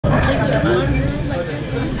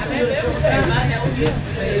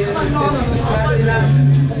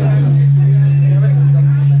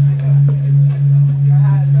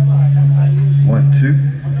One, two.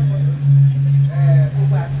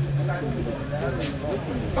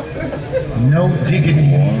 No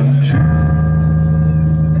diggity. One, two.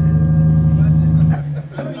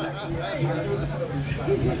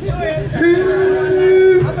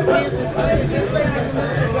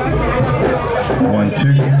 One,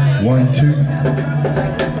 two. One, two.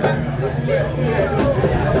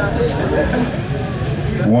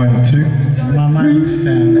 One, two. My mind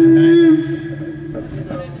sounds nice.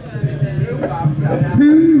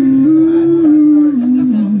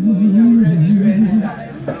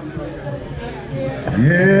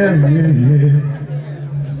 Yeah, yeah, yeah.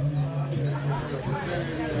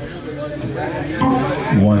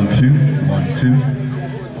 One, two, one, two.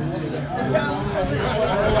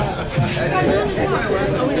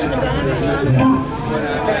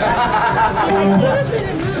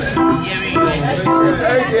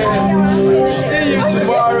 See you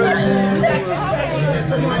tomorrow.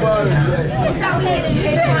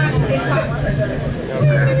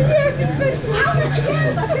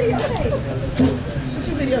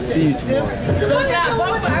 See you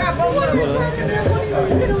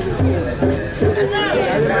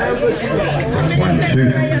One, two,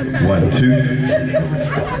 one, two,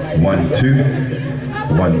 one, two,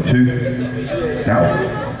 one, two. Now,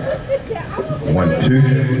 one, two,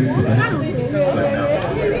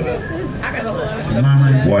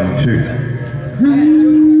 one, two.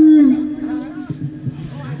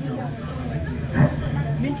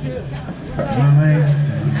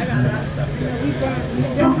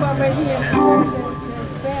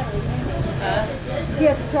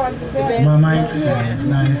 My mic sounds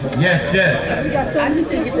nice. Yes, yes. I just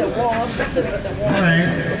didn't get the wall. All right.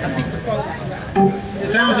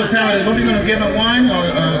 Sounds apparent. What are we going to give it one? Or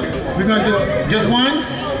we're going to do just one?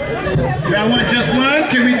 Y'all want just one?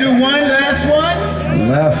 Can we do one last one?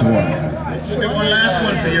 Last one. We'll do one last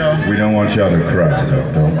one for y'all. We don't want y'all to cry,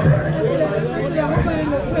 though. Don't cry.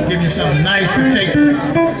 Give you something nice to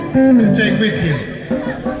take with you.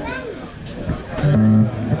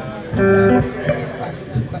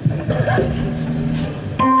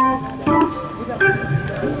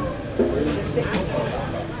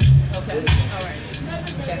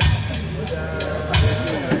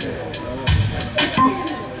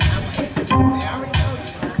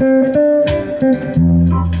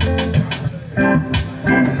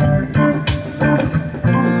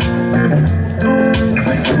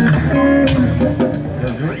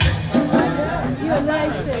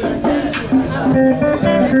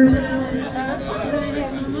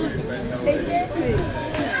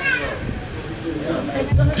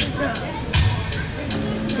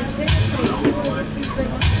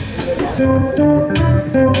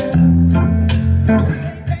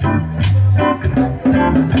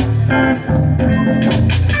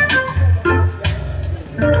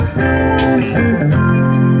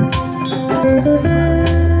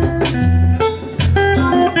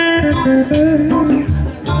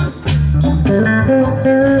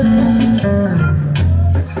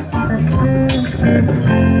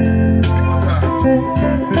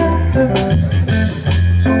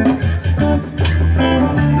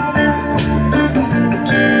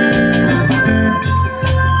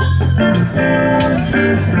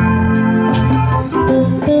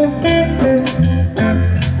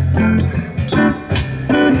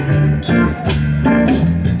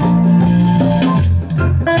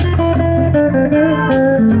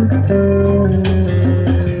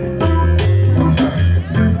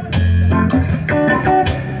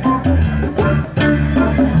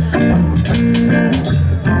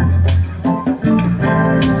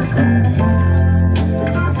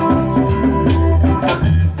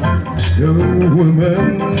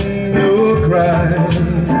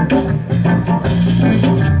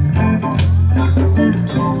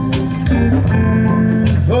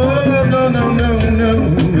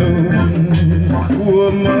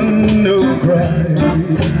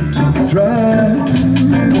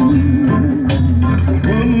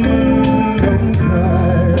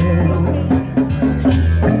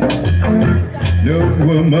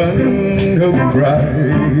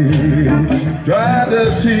 Dry the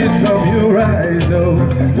tears from your eyes, no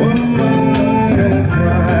woman don't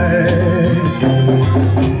cry.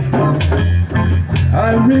 I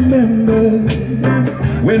remember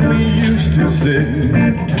when we used to sit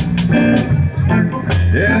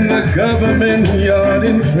in the government yard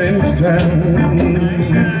in Trenchtown,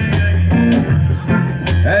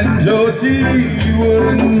 and Georgie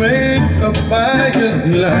would make a fire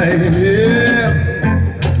light, yeah,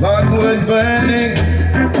 log was burning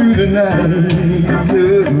through the night.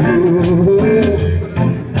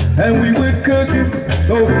 And we would cook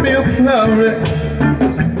oatmeal porridge,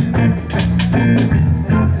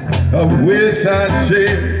 of which I'd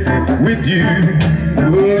share with you.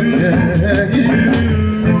 Oh yeah, you.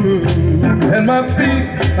 And my feet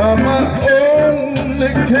are my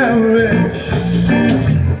only carriage,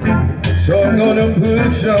 so I'm gonna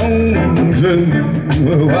push on through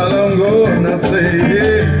while I'm gonna say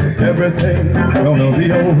everything gonna be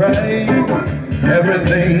alright.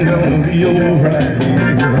 Everything gonna be alright.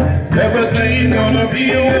 Everything gonna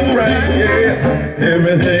be alright, yeah.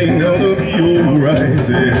 Everything gonna be alright,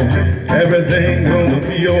 yeah. Everything gonna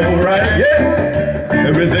be alright, yeah.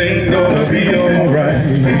 Everything gonna be alright,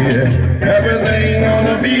 yeah. Everything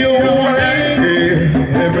gonna be alright,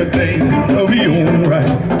 yeah. Everything gonna be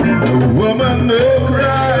alright. A woman, no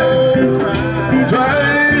cry. Dry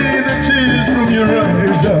the tears from your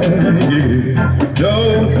eyes, darling, yeah. No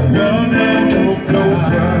woman, no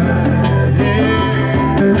cry, yeah.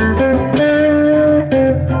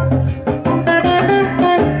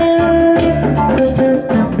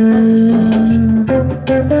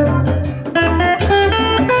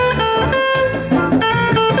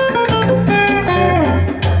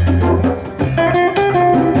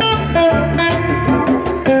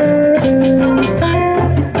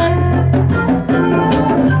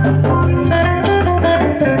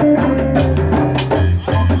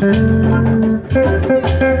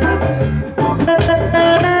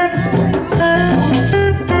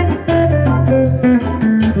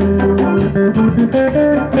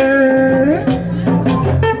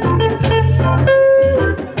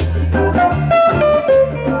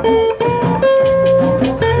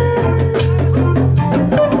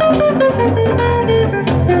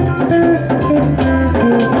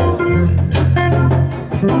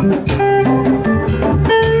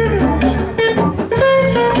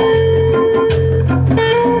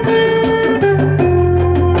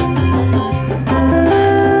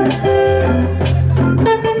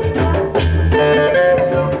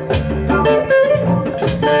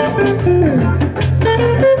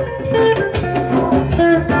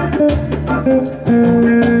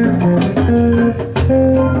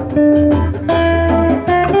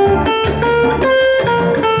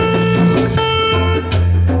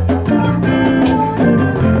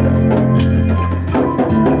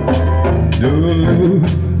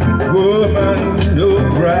 Woman, no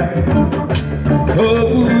cry.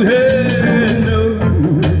 Oh, hey, no.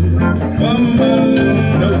 Woman,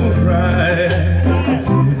 no cry.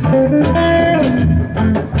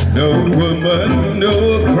 No woman, no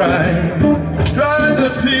cry. Dry the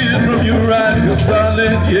tears from your eyes, 'cause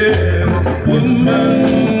darling, yeah.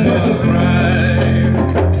 Woman, no cry.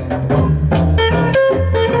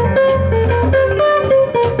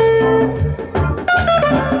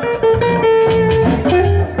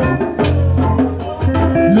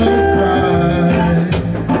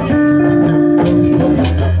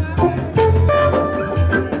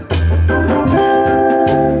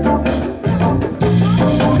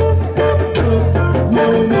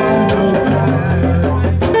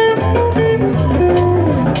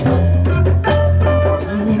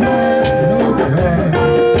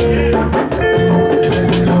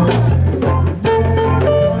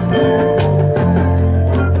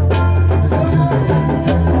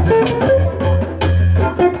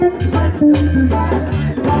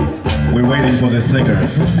 We're waiting for the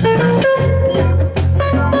singers.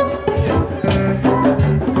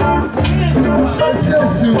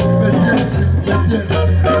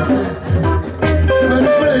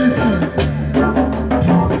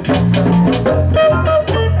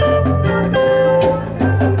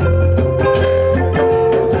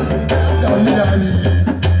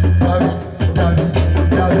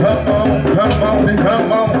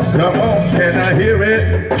 Come on, can I hear it?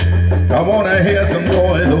 I wanna hear some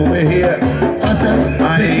noise over here.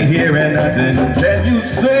 I ain't hearing nothing. Can you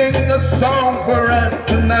sing a song for us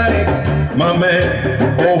tonight? My man,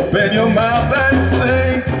 open your mouth and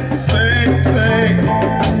sing, sing, sing.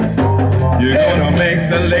 You're gonna make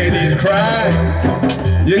the ladies cry.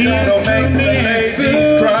 You're gonna make the ladies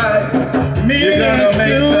cry. You're gonna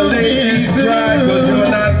make the ladies cry, 'cause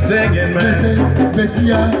you're not singing, man.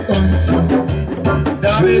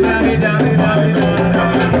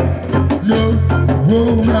 No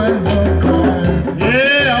woman, no cry.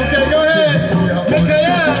 Yeah, okay, go ahead. Pick it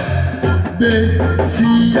up.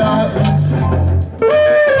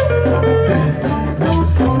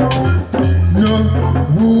 No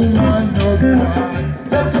woman, no cry.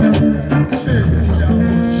 Let's go.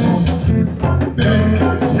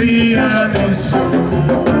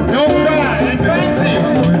 No cry, and don't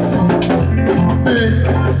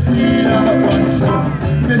sing.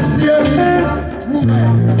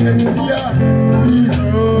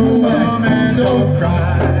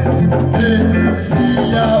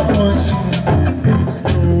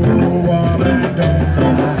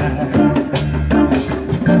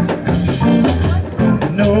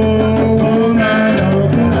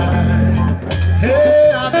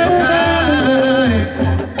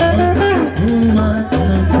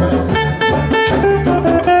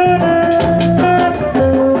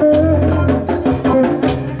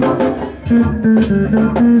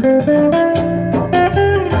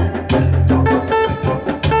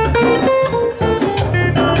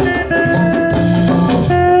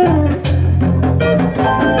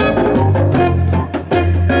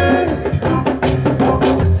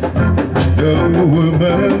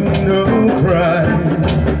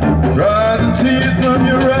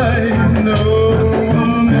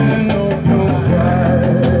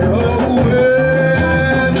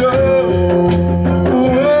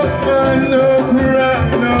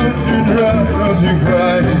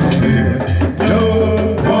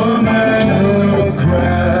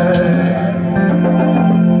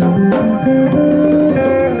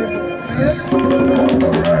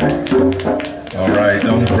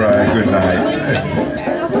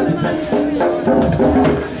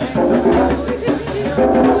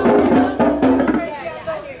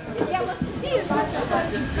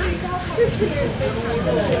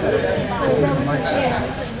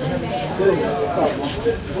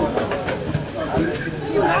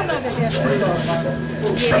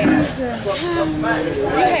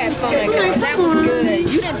 had fun. That was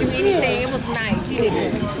good. You didn't do anything. It was nice. You did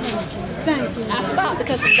good. Thank you. I stopped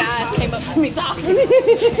because the guys came up to me talking.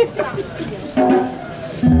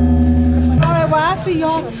 All right, well, I'll see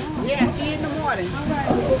y'all. Yeah, see you in the morning.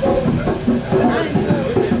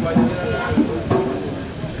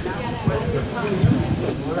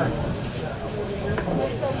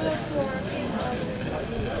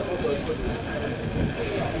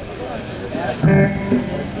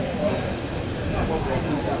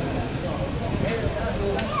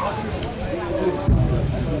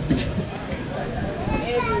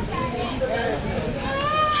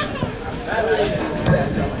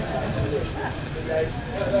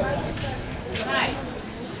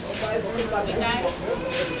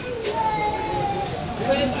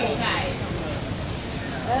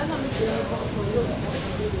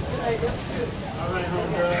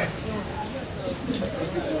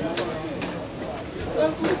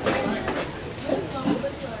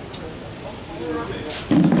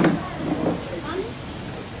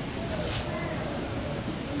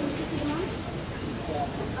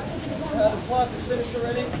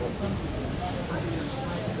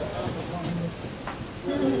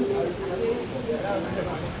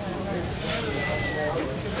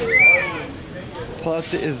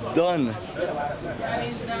 Party is done. That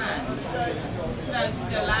is done.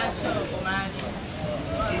 The last show for mine.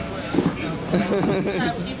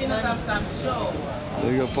 Keeping us up some show.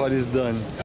 Your party is done.